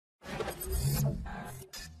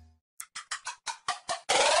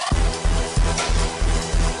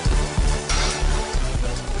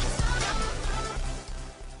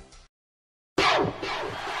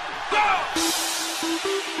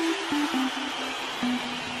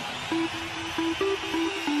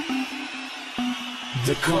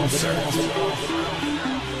The concert.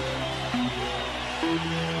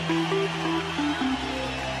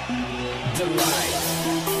 The light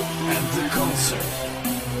and the concert.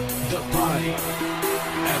 The party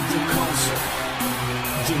and the concert.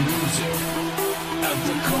 The music and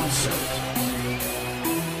the concert.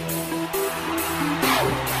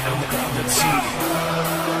 And the crowd that's singing.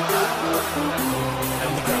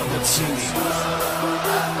 And the crowd that's singing.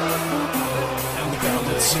 And the crowd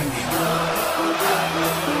that's singing.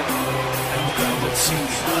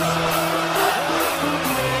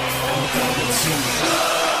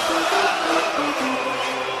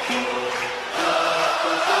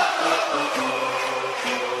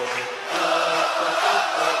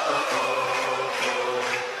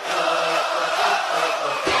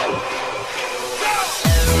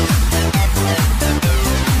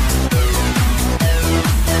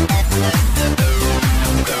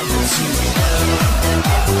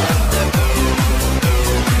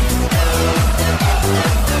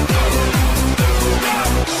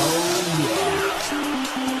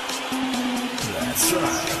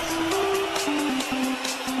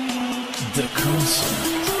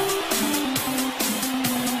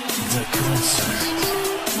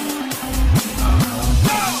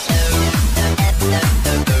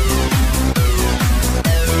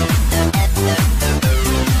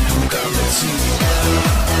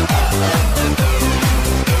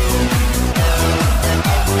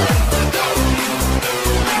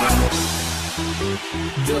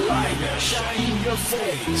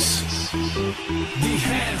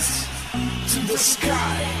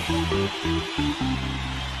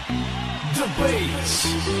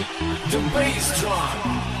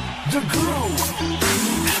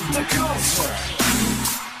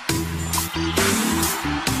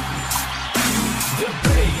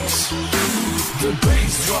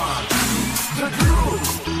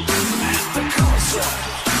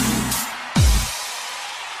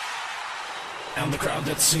 And the crowd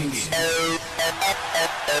that's singing.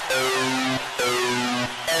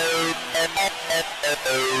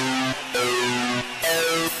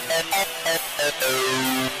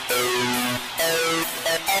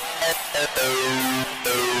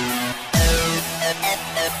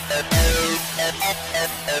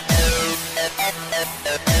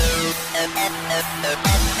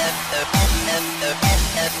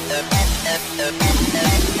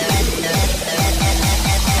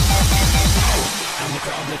 And the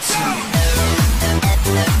crowd that's singing.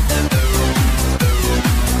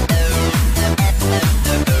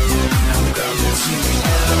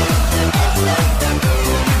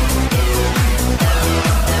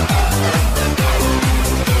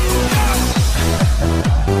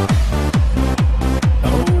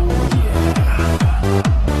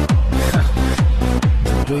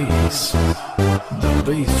 The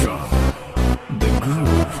bass drum.